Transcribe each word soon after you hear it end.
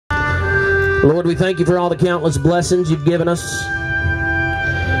Lord, we thank you for all the countless blessings you've given us.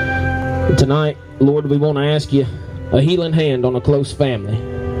 And tonight, Lord, we want to ask you a healing hand on a close family.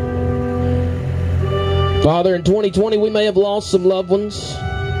 Father, in 2020, we may have lost some loved ones.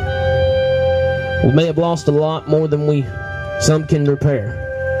 We may have lost a lot more than some can repair.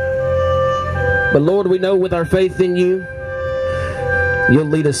 But Lord, we know with our faith in you, you'll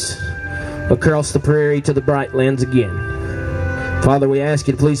lead us across the prairie to the bright lands again. Father, we ask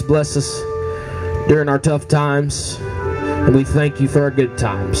you to please bless us during our tough times, and we thank you for our good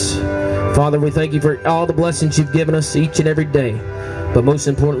times. Father, we thank you for all the blessings you've given us each and every day. But most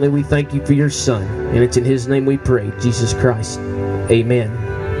importantly, we thank you for your Son. And it's in his name we pray, Jesus Christ. Amen.